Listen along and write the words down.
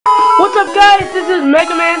What's up, guys? This is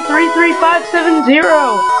Mega Man 33570,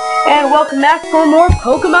 and welcome back for more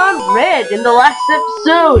Pokemon Red. In the last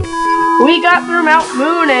episode, we got through Mount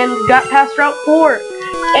Moon and got past Route 4,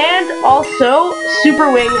 and also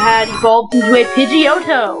Super Wing had evolved into a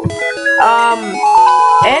Pidgeotto.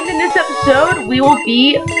 And in this episode, we will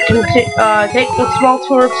be taking a small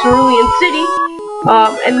tour of Cerulean City,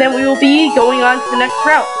 and then we will be going on to the next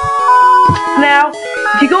route. Now,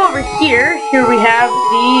 if you go over here, we have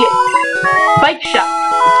the bike shop.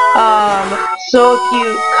 So if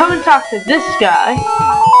you come and talk to this guy,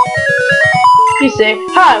 you say,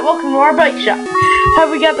 "Hi, welcome to our bike shop. Have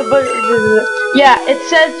we got the bike?" Yeah, it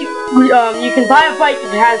says you can buy a bike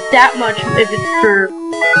if it has that much, if it's for,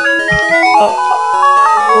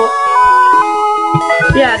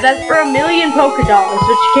 yeah, that's for 1,000,000 Poké Dollars,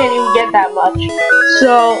 which you can't even get that much.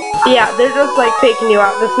 So, yeah, they're just like faking you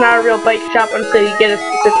out. That's not a real bike shop until you get a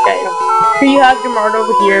specific item. Here you have your mart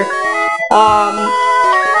over here.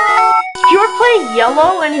 If you're playing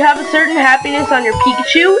yellow and you have a certain happiness on your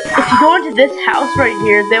Pikachu, if you go into this house right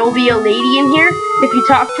here, there will be a lady in here. If you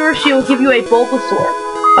talk to her, she will give you a Bulbasaur.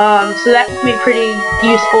 So that can be pretty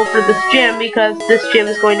useful for this gym, because this gym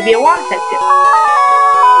is going to be a water type gym.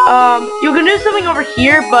 You can do something over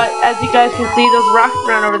here, but as you guys can see, there's a rocket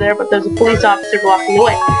run over there, but there's a police officer blocking the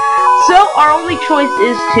way. So our only choice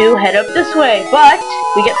is to head up this way, but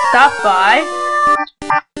we get stopped by,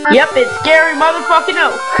 yep, it's Gary motherfucking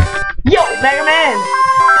Oak. Yo, Mega Man!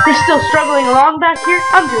 You're still struggling along back here?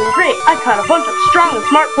 I'm doing great. I caught a bunch of strong and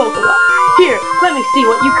smart Pokemon. Here, let me see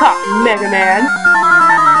what you caught, Mega Man.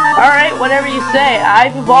 Alright, whatever you say.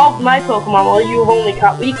 I've evolved my Pokemon while you've only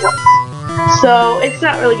caught weak ones. So, it's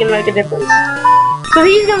not really going to make a difference. So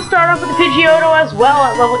he's going to start off with the Pidgeotto as well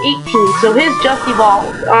at level 18, so his just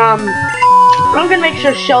evolved. I'm going to make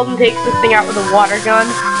sure Sheldon takes this thing out with a water gun,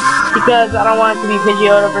 because I don't want it to be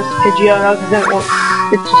Pidgeotto versus Pidgeotto, because then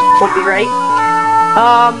it just won't be right.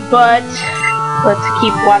 But let's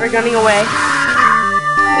keep water gunning away.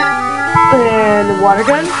 And water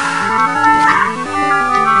gun.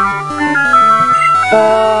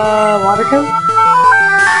 Water gun?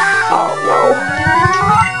 Oh no.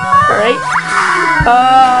 Alright.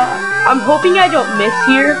 I'm hoping I don't miss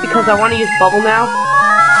here, because I want to use Bubble now.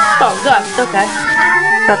 Oh, good. Okay.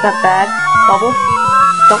 Not that bad. Bubble.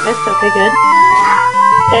 Don't miss. Okay, good.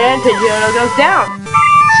 And Pidgeotto goes down.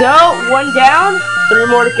 So, one down. 3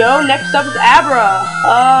 more to go. Next up is Abra.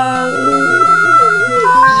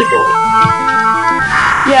 Super Wing.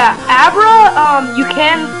 Yeah, Abra, you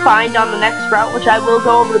can find on the next route, which I will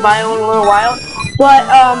go over the bio in a little while. But,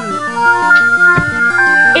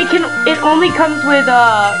 it only comes with,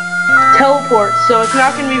 teleport, so it's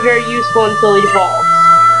not going to be very useful until it evolves.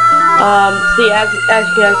 See, as you guys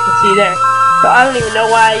can see there. So I don't even know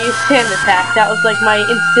why I used Sand Attack. That was like my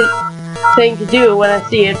instant thing to do when I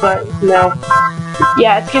see it, but no.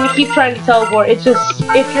 Yeah, it's going to keep trying to teleport. It's just,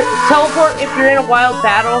 if you're in a wild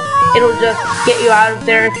battle, it'll just get you out of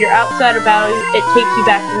there. If you're outside of battle, it takes you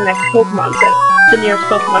back to the next Pokemon Center, the nearest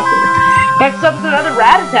Pokemon Center. Next up is another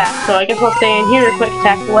Rattata, so I guess I'll stay in here and quick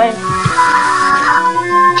attack away.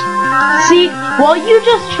 See, while you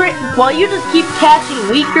just keep catching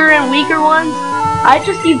weaker and weaker ones, I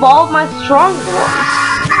just evolve my stronger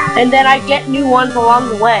ones, and then I get new ones along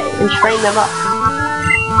the way and train them up.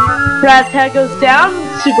 Rattata goes down.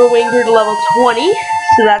 Super Wing grew to level 20,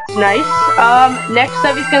 so that's nice. Next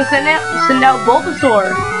up he's gonna send out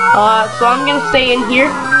Bulbasaur. So I'm gonna stay in here.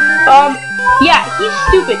 Yeah, he's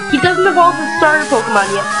stupid. He doesn't evolve his starter Pokemon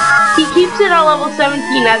yet. He keeps it at level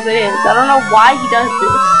 17 as it is. I don't know why he does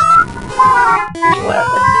this.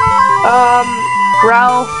 Whatever.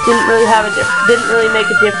 Growl didn't really make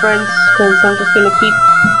a difference, because I'm just gonna keep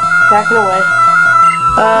attacking away.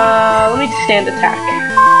 Let me Sand Attack.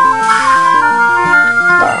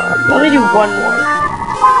 Let me do one more.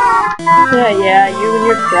 Yeah, you and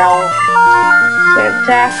your Growl. Sand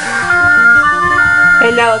Attack.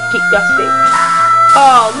 And now let's keep Gusting.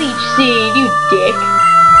 Oh, Leech Seed, you dick.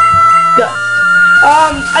 Gust.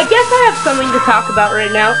 I guess I have something to talk about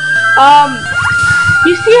right now.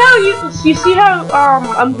 You see how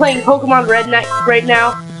I'm playing Pokemon Red right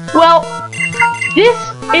now? Well, this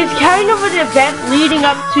is kind of an event leading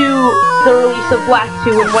up to the release of Black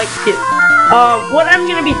 2 and White 2. What I'm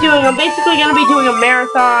gonna be doing, I'm basically gonna be doing a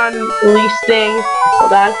marathon release thing.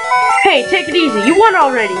 Hold on. Hey, take it easy. You won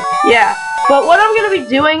already. Yeah. But what I'm gonna be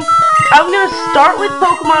doing, I'm gonna start with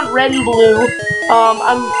Pokemon Red and Blue.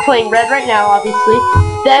 I'm playing Red right now, obviously.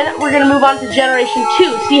 Then we're gonna move on to Generation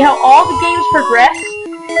 2. See how all the games progress?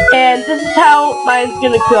 And this is how mine's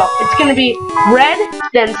gonna go. It's gonna be Red,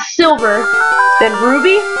 then Silver, then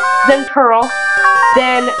Ruby, then Pearl,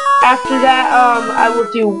 Then after that, I will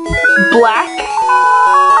do black.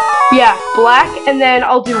 Yeah, black, and then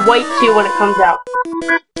I'll do white too when it comes out.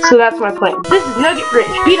 So that's my plan. This is Nugget Bridge.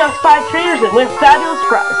 Beat us 5 trainers and win a fabulous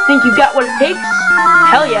prize. Think you got what it takes?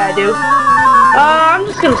 Hell yeah, I do. I'm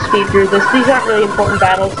just gonna speed through this. These aren't really important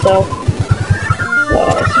battles, so.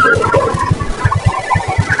 Let's really go.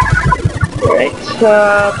 Alright,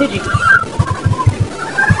 Pidgey.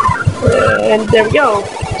 And there we go.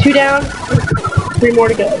 2 down, 3 more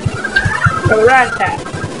to go. Another Rattata.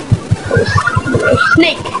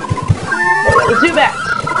 Snake. Zubat.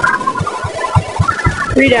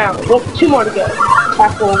 3 down. Well, 2 more to go.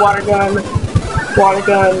 Tackle, water gun,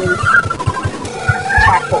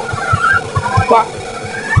 tackle. Wow.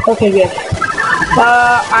 Okay, good.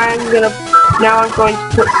 Now I'm going to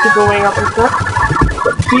put Super Wing up in front.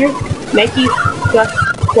 Here, Mankey, done.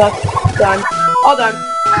 All done.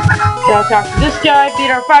 Now talk to this guy, beat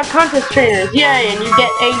our 5 contest trainers, yay, and you get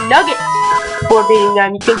a nugget for beating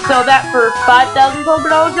them. You can sell that for 5,000 Poké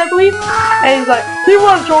Dollars, I believe. And he's like, do you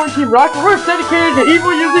want to join Team Rocket? We're dedicated to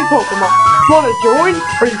evil using Pokemon. Want to join?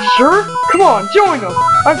 Are you sure? Come on, join us.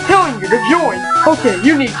 I'm telling you to join. Okay,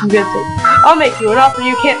 you need convincing. I'll make you an offer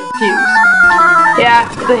you can't refuse. Yeah,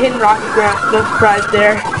 the hidden rocket grant, no surprise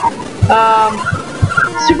there.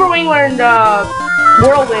 Super Wing learned,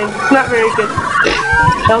 Whirlwind. It's not very good.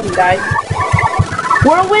 Sheldon died.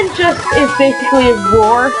 Whirlwind just is basically a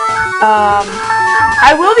roar.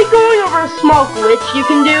 I will be going over a small glitch you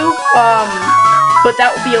can do, but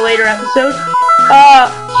that will be a later episode.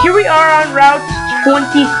 Here we are on Route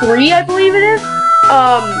 23, I believe it is.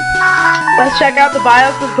 Let's check out the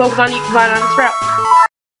bios of the Pokemon you can find on this route.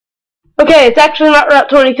 Okay, it's actually not Route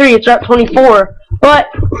 23, it's Route 24. But,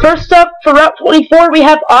 first up, for Route 24, we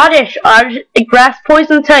have Oddish. Oddish, a grass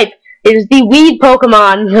poison type. It is the weed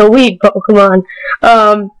Pokemon.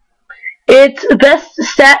 Its best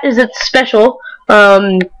stat is its special. At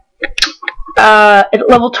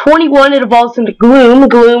level 21, it evolves into Gloom.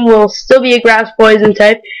 Gloom will still be a grass poison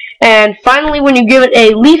type. And finally, when you give it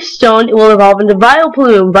a Leaf Stone, it will evolve into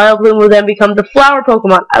Vileplume. Vileplume will then become the flower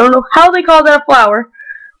Pokemon. I don't know how they call that a flower,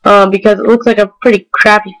 because it looks like a pretty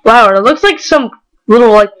crappy flower. It looks like some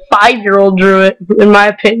little, 5-year-old drew it, in my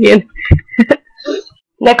opinion.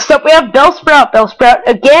 Next up, we have Bellsprout. Bellsprout,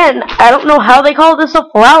 again, I don't know how they call this a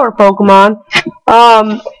flower Pokemon.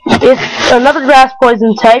 It's another grass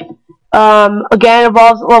poison type. Again,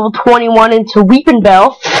 evolves at level 21 into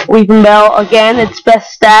Weepinbell. Weepinbell, again, its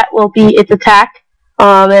best stat will be its attack,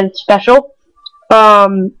 and its special.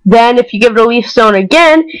 Then, if you give it a Leaf Stone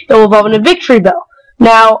again, it will evolve into Victreebel.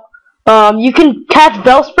 Now, you can catch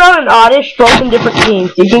Bellsprout and Oddish both in different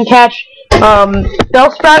teams. You can catch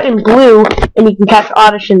Bellsprout in blue, and you can catch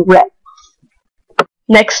Oddish in red.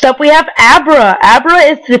 Next up, we have Abra. Abra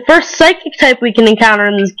is the first psychic type we can encounter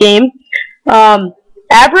in this game.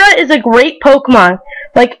 Abra is a great Pokemon.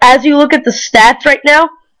 Like, as you look at the stats right now,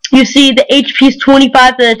 you see the HP is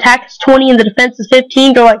 25, the attack is 20, and the defense is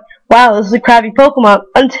 15. You're like, wow, this is a crappy Pokemon.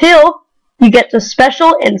 Until you get to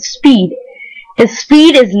special and speed. His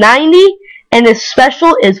speed is 90, and his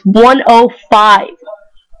special is 105.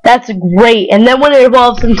 That's great. And then when it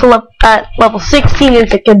evolves into level 16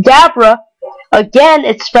 into Kadabra, again,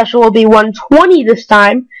 its special will be 120 this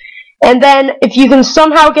time. And then, if you can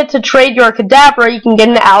somehow get to trade your Kadabra, you can get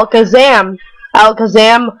an Alakazam.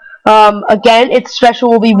 Alakazam, again, its special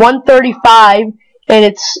will be 135, and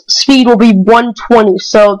its speed will be 120.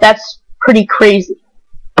 So that's pretty crazy.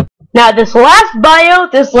 Now, this last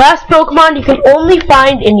Pokemon you can only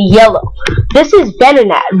find in yellow. This is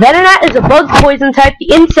Venonat. Venonat is a bug poison type,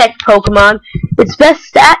 the insect Pokemon. Its best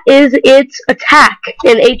stat is its attack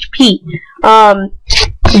and HP.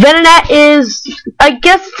 Venonat is, I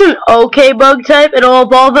guess it's an okay bug type. It'll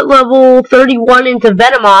evolve at level 31 into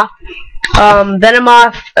Venomoth.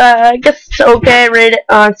 Venomoth, I guess it's okay. Rate it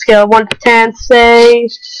on scale of 1 to 10, say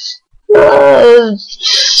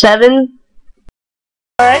 7.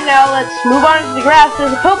 Alright, now let's move on to the grass.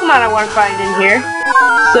 There's a Pokemon I want to find in here.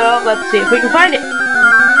 So, let's see if we can find it.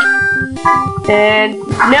 And,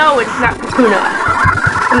 no, it's not Kakuna.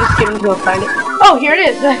 I'm just kidding until I find it. Oh, here it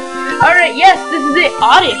is. Alright, yes, this is it.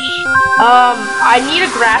 Oddish. I need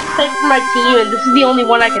a grass type for my team, and this is the only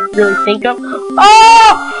one I can really think of.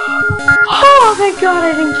 Oh! Oh, thank God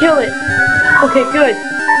I didn't kill it. Okay, good.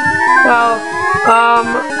 Well,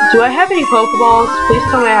 do I have any Pokeballs? Please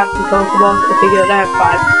tell me I have some Pokeballs. Okay, good, I have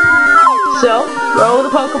 5. So, throw the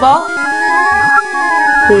Pokeball.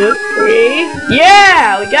 2, 3.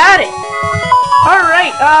 Yeah, we got it.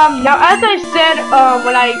 Alright, now as I said,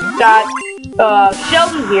 when I got,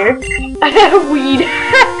 Sheldon here, weed.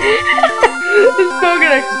 This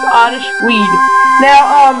Pokedex is Oddish Weed.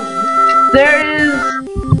 Now, there is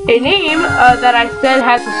a name that I said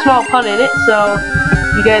has a small pun in it, so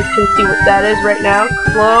you guys can see what that is right now.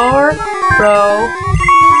 Chlorophyll.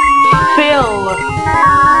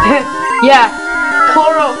 Yeah,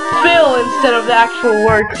 chlorophyll instead of the actual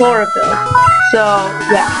word chlorophyll. So,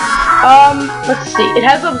 yeah. Let's see. It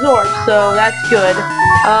has absorb, so that's good.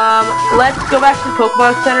 Let's go back to the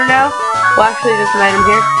Pokemon Center now. Well, actually, there's an item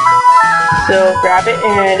here. So, grab it,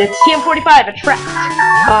 and it's TM45, Attract.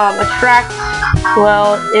 Attract,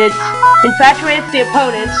 well, it infatuates the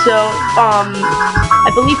opponent, so, I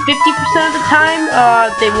believe 50% of the time,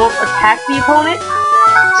 they won't attack the opponent.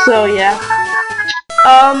 So, yeah.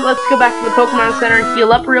 Let's go back to the Pokemon Center and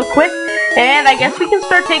heal up real quick. And I guess we can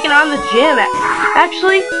start taking on the gym.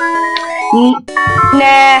 Actually,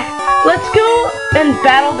 nah. Let's go and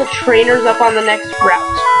battle the trainers up on the next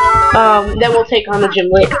route. Then we'll take on the gym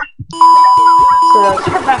later. So,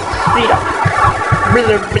 super fast, speed up.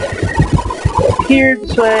 Here,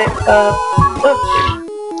 this way, oops.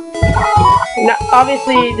 Now,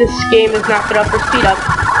 obviously, this game is not set up for speed up.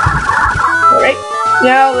 Alright,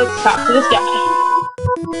 now let's talk to this guy.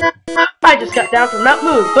 I just got down from Mount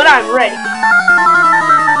Moon, but I'm ready.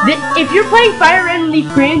 If you're playing Fire Red and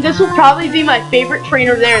Leaf Green, this will probably be my favorite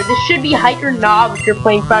trainer there. This should be Hiker Knob if you're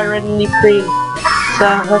playing Fire Red and Leaf Green. So,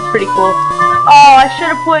 that's pretty cool. Oh, I should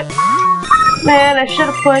have put... Man, I should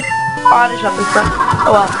have put Oddish up in front.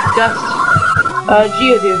 Oh well, Gust.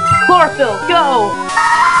 Geodude. Chlorophyll, go!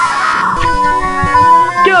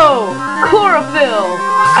 Go! Chlorophyll!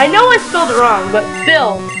 I know I spelled it wrong, but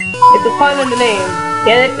Phil. It's a pun in the name.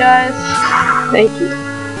 Get it, guys? Thank you.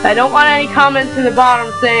 I don't want any comments in the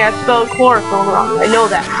bottom saying I spelled chlorophyll wrong. I know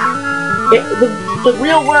that. The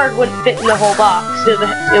real word wouldn't fit in the whole box. It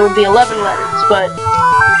would be 11 letters, but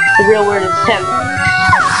the real word is 10 letters.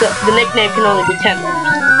 So the nickname can only be 10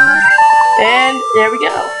 letters. And there we go.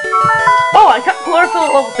 Oh, I got chlorophyll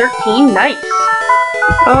at level 13. Nice.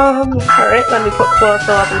 Alright, let me put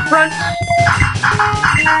chlorophyll up in front.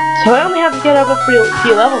 So I only have to get up a few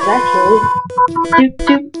levels, actually.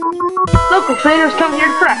 Local trainers come here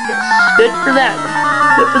to practice. Good for them.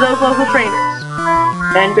 Good for those local trainers.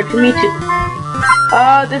 And good for me, too.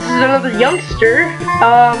 This is another youngster.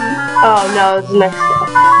 Oh no, this is the next guy.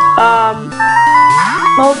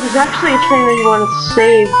 Oh, there's actually a trainer you want to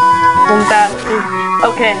save from battle.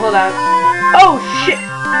 Okay, hold on. Oh, shit!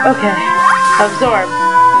 Okay. Absorb.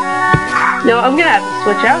 No, I'm gonna have to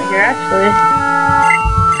switch out here, actually.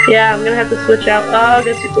 Yeah, I'm gonna have to switch out. I'll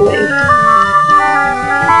go Super Wing.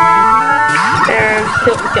 And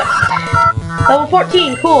kill the Gust. Level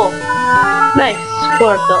 14, cool. Nice.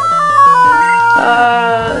 Chlorophyll.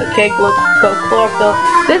 Okay, go Chlorophyll.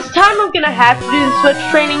 This time I'm gonna have to do the switch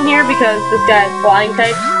training here because this guy is flying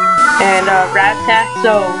types and Rattata,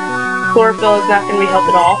 so Chlorophyll is not gonna be helped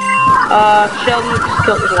at all. Sheldon just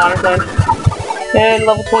killed his water gun. And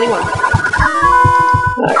level 21.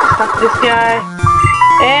 Alright, talk to this guy.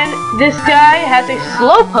 And this guy has a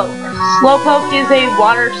Slowpoke. Slowpoke is a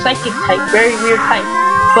water psychic type, very weird type.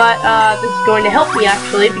 But this is going to help me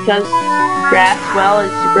actually because grass, well,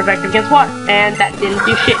 is super effective against water. And that didn't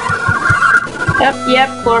do shit.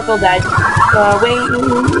 Yep, Chlorophyll died. Wing.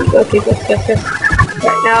 Okay, yes.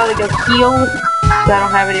 Right now they go heal. So I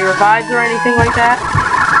don't have any revives or anything like that.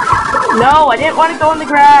 No, I didn't want to go in the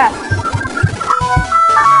grass.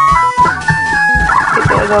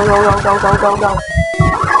 Go.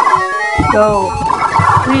 Go.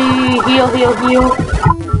 Heal.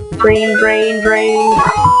 Drain.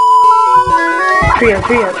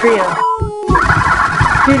 Trio.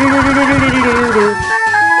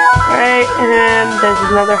 Alright, and there's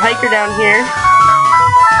another hiker down here.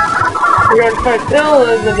 We're going to fight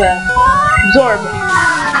Elizabeth. Absorb.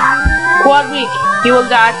 Quad weak. He will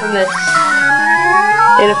die from this.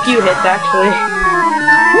 In a few hits, actually.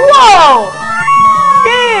 Whoa!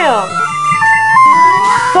 Damn!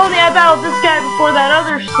 If only I battled this guy before that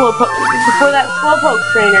Slowpoke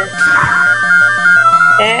trainer.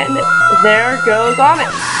 And there goes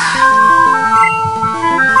Amit.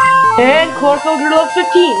 And Chlorophyll grew to level 15.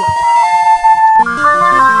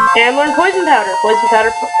 And learn Poison Powder. Poison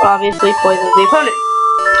Powder obviously poisons the opponent.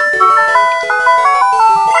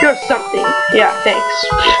 You're something. Yeah, thanks.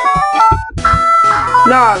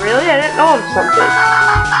 Nah, really? I didn't know him something.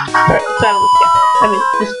 Alright, let's battle this guy. I mean,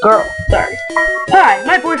 this girl. Sorry. Hi,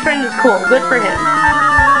 my boyfriend is cool. Good for him.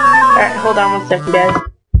 Alright, hold on 1 second, guys.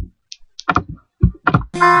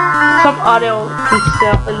 Some audio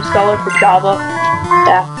installer for Java.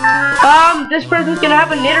 Yeah. This person's gonna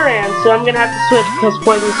have a Nidoran, so I'm gonna have to switch because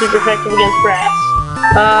poison is super effective against grass.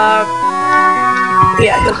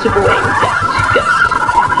 Yeah, go Super Wing. Yeah.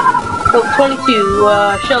 Level 22,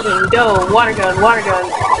 Sheldon, go. Water gun, water gun.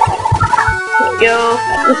 There we go.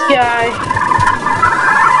 This guy.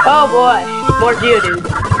 Oh boy, more Geodude.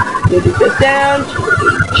 Geodude goes down.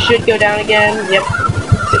 Should go down again. Yep.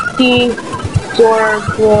 16. Absorb,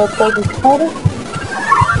 poison powder.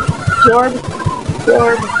 Absorb,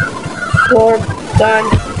 done.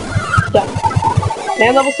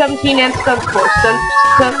 And level 17 and Stun Spore.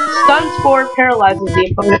 Stun Spore paralyzes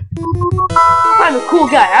the opponent. I'm a cool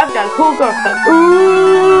guy. I've got a cool girlfriend.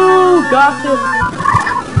 Ooh, gossip.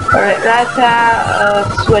 Alright,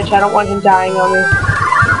 Rattata, switch. I don't want him dying on me.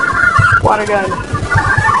 Water gun.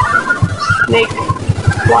 Snake.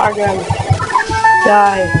 Water gun.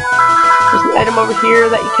 Die. There's an item over here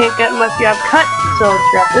that you can't get unless you have cut. So let's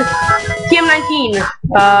grab this. TM19.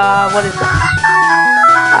 What is that?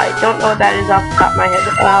 I don't know what that is off the top of my head.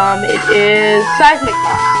 It is Seismic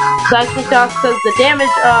Toss. Seismic Toss does the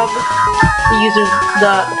damage of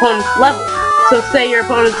the opponent's level. So say your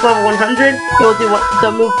opponent's level 100, it will do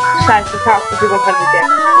the move Seismic Toss will do 100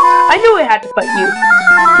 damage. I knew I had to fight you.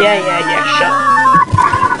 Yeah, shut up.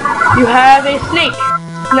 You have a snake.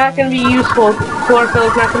 It's not going to be useful. Chlorophyll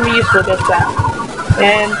is not going to be useful against that.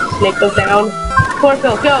 And snake goes down.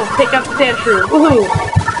 Chlorophyll, go! Take out the sand shrew. Woohoo!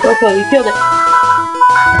 Chlorophyll, you killed it.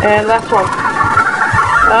 And last one.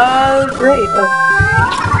 Great.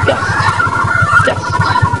 Dust.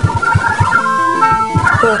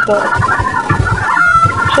 Chlorophyll.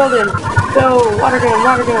 Sheldon, go. Water gun.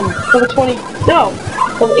 Level 20. No.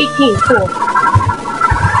 Level 18. Cool.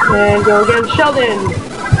 And go again. Sheldon.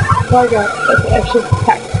 Water gun. Okay, actually,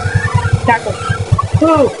 tackle.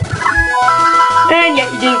 Woo. And yet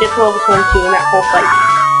you didn't get to level 22 in that whole fight.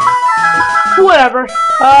 Whatever.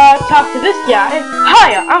 Talk to this guy.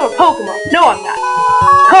 Hiya, I'm a Pokemon. No, I'm not.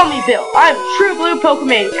 Call me Bill. I'm a true blue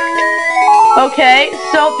Pokemaniac. Okay,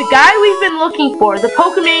 so the guy we've been looking for, the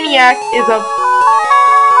Pokemaniac, is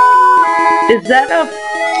that a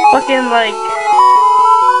fucking, like,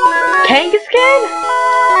 Kangaskhan?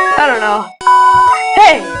 I don't know.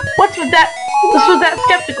 Hey, what's with that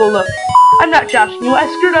skeptical look? I'm not joshing you. I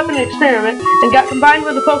screwed up in an experiment and got combined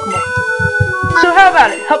with a Pokemon. So how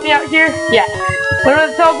about it? Help me out here? Yeah. Learn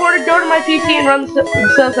the teleporter, go to my PC and run the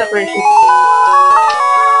cell separation.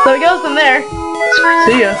 So he goes in there.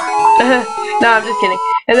 See ya. No, I'm just kidding.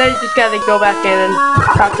 And then you just gotta go back in and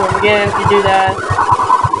talk to him again if you do that.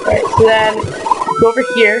 Alright, so then go over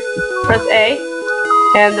here, press A,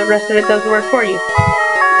 and the rest of it doesn't work for you.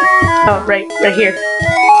 Oh, right here.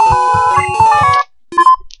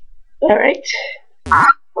 Alright.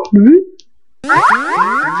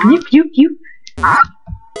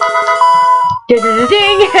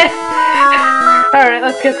 Ding! Alright,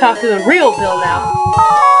 let's go talk to the real Bill now.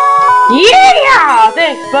 Yeah!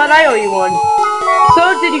 Thanks, bud, I owe you one.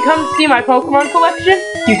 So, did you come to see my Pokemon collection?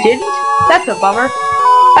 You didn't? That's a bummer.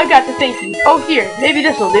 I've got to thank you. Oh, here, maybe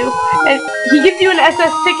this'll do. And he gives you an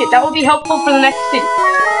SS ticket that will be helpful for the next city.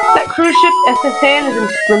 That cruise ship, SS Hand, is in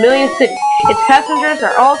Vermilion City. Its passengers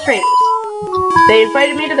are all trainers. They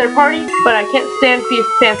invited me to their party, but I can't stand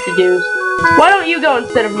fancy dues. Why don't you go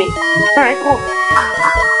instead of me? Alright, cool.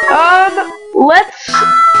 Let's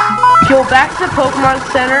go back to the Pokemon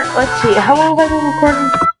Center. Let's see, how long have I been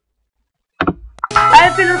recording?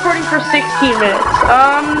 I've been recording for 16 minutes.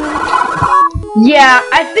 Yeah,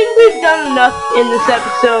 I think we've done enough in this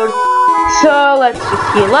episode. So, let's just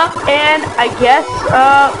heal up, and I guess,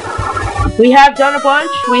 we have done a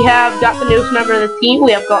bunch. We have got the newest member of the team.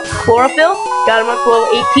 We have got Chlorophyll, got him up to level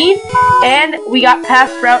 18, and we got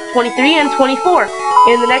past Route 23 and 24.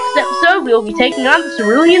 In the next episode, we will be taking on the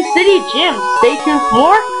Cerulean City Gym. Stay tuned for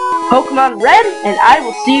more Pokemon Red, and I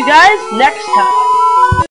will see you guys next time.